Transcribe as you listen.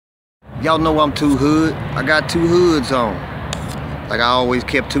Y'all know I'm too hood. I got two hoods on. Like I always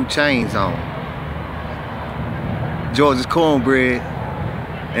kept two chains on. Georgia's cornbread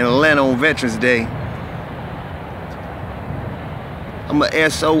in Atlanta on Veterans Day. I'm a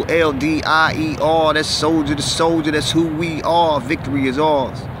SOLDIER, that's soldier to soldier, that's who we are. Victory is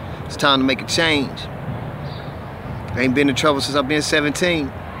ours. It's time to make a change. I ain't been in trouble since I've been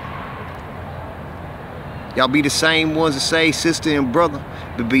 17. Y'all be the same ones that say sister and brother,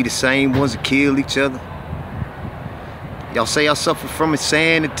 but be the same ones that kill each other. Y'all say I suffer from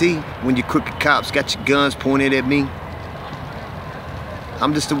insanity when your crooked cops got your guns pointed at me.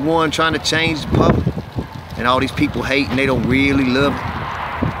 I'm just the one trying to change the public, and all these people hate and they don't really love it.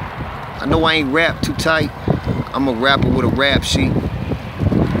 I know I ain't rap too tight. I'm a rapper with a rap sheet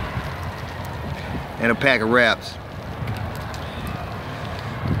and a pack of raps.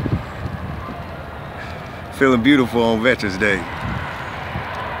 Feeling beautiful on Veterans Day.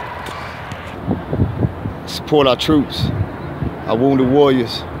 Support our troops, our wounded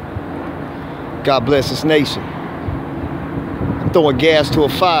warriors. God bless this nation. I'm throwing gas to a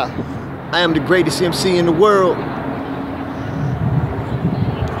fire. I am the greatest MC in the world.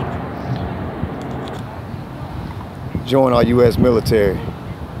 Join our U.S. military.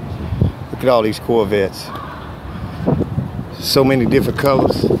 Look at all these Corvettes. So many different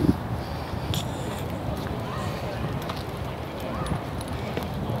colors.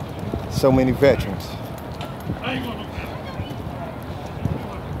 So many veterans.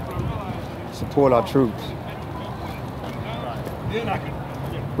 Support our troops.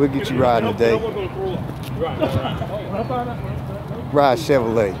 We'll get you riding today. Ride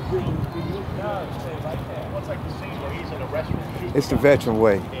Chevrolet. It's the veteran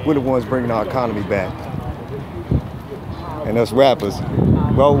way. We're the ones bringing our economy back. And us rappers,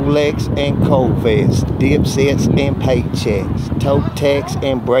 Rolex and Corvettes, dipsets and paychecks, toe tax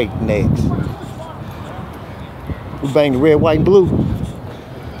and breaknecks. We bang the red, white, and blue.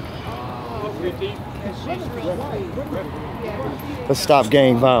 Let's stop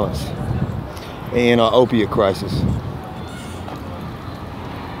gang violence and end our opiate crisis.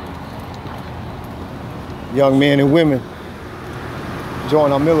 Young men and women,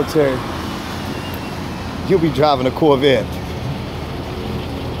 join our military. You'll be driving a Corvette.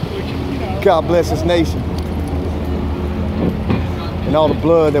 God bless this nation and all the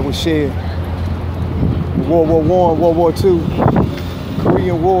blood that was shed. World War I, World War II,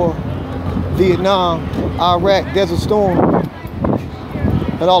 Korean War, Vietnam, Iraq, Desert Storm,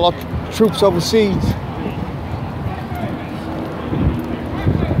 and all our troops overseas.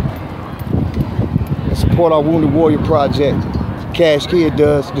 And support our Wounded Warrior Project. Cash Kid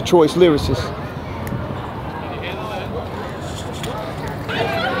does, Detroit's lyricist.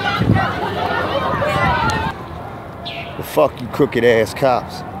 Fuck you crooked ass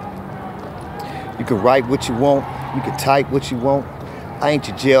cops. You can write what you want, you can type what you want. I ain't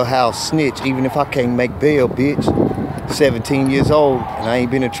your jailhouse snitch, even if I can't make bail, bitch. 17 years old, and I ain't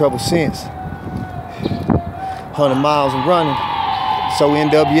been in trouble since. 100 miles and running. So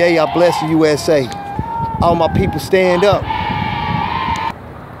NWA, I bless the USA. All my people stand up.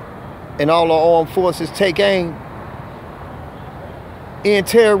 And all our armed forces take aim. End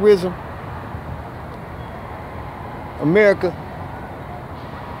terrorism. America,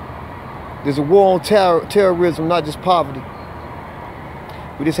 there's a war on terrorism, not just poverty.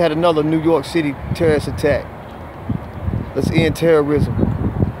 We just had another New York City terrorist attack. Let's end terrorism.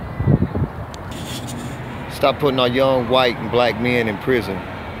 Stop putting our young white and black men in prison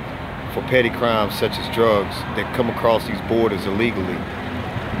for petty crimes such as drugs that come across these borders illegally,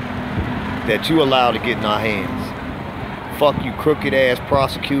 that you allow to get in our hands. Fuck you crooked ass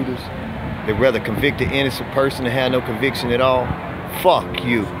prosecutors. They'd rather convict an innocent person than have no conviction at all. Fuck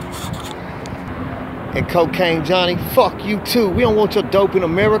you. And Cocaine Johnny, fuck you too. We don't want your dope in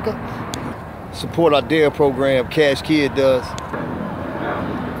America. Support our DARE program, Cash Kid does.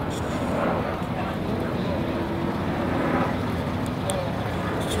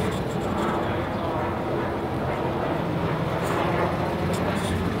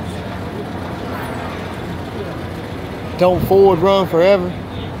 Don't forward run forever.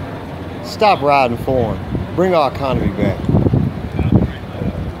 Stop riding for them. Bring our economy back.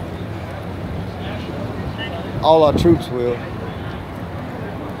 All our troops will.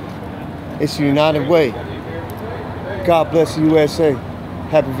 It's the united way. God bless the USA.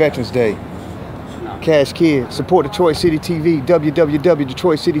 Happy Veterans Day. Cash Kid. Support Detroit City TV, www.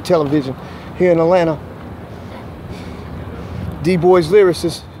 Detroit City Television here in Atlanta. D-Boys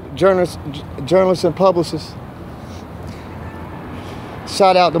lyricists, journalists and publicists.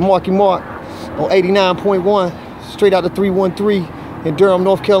 Shout out to Marky Mark on 89.1, straight out to 313 in Durham,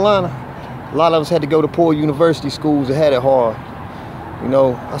 North Carolina. A lot of us had to go to poor university schools that had it hard. You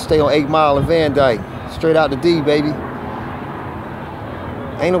know, I stay on 8 Mile and Van Dyke, straight out the D, baby.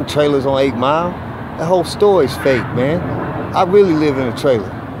 Ain't no trailers on 8 Mile. That whole story's fake, man. I really live in a trailer.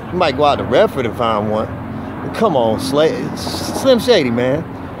 You might go out to Redford and find one. But come on, Slim Shady, man.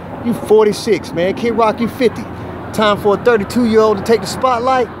 You 46, man. Kid Rock, you 50. Time for a 32-year-old to take the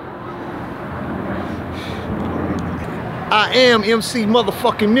spotlight. I am MC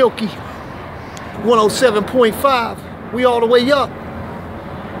motherfucking Milky. 107.5. We all the way up.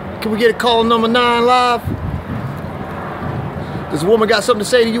 Can we get a call number 9 live? This woman got something to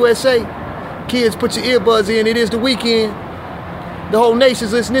say to USA. Kids, put your earbuds in. It is the weekend. The whole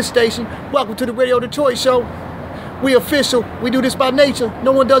nation's listening to this station. Welcome to the Radio Detroit Show. We official. We do this by nature.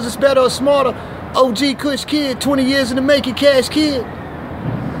 No one does this better or smarter. OG Kush Kid, 20 years in the making, Cash Kid.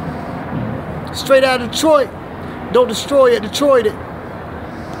 Straight out of Detroit. Don't destroy it, Detroit it.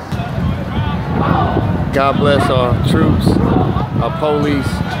 God bless our troops, our police,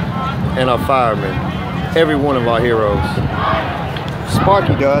 and our firemen. Every one of our heroes.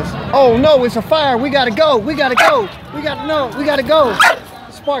 Sparky does. Oh no, it's a fire. We gotta go. We gotta go. We gotta go.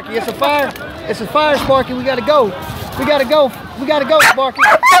 Sparky, it's a fire. It's a fire, Sparky. We gotta go. We gotta go. We gotta go, Sparky.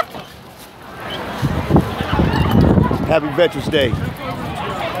 Happy Veterans Day.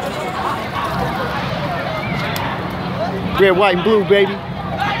 Red, white, and blue, baby.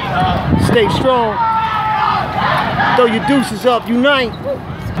 Stay strong. Throw your deuces up, unite.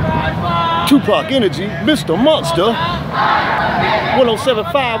 Tupac Energy, Mr. Monster.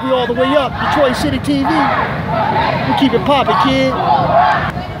 107.5, we all the way up. Detroit City TV. We keep it poppin', kid.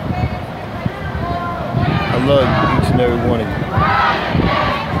 I love each and every one of you.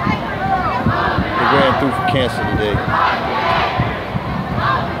 They ran through for cancer today.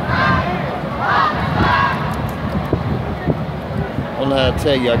 I don't know how to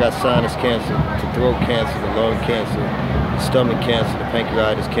tell you, I got sinus cancer, the throat cancer, the lung cancer, the stomach cancer, the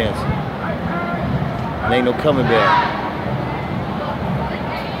pancreatitis cancer. And ain't no coming back.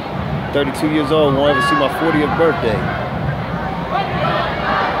 32 years old, won't ever see my 40th birthday.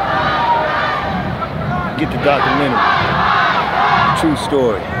 Get the documentary. True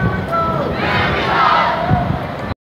story.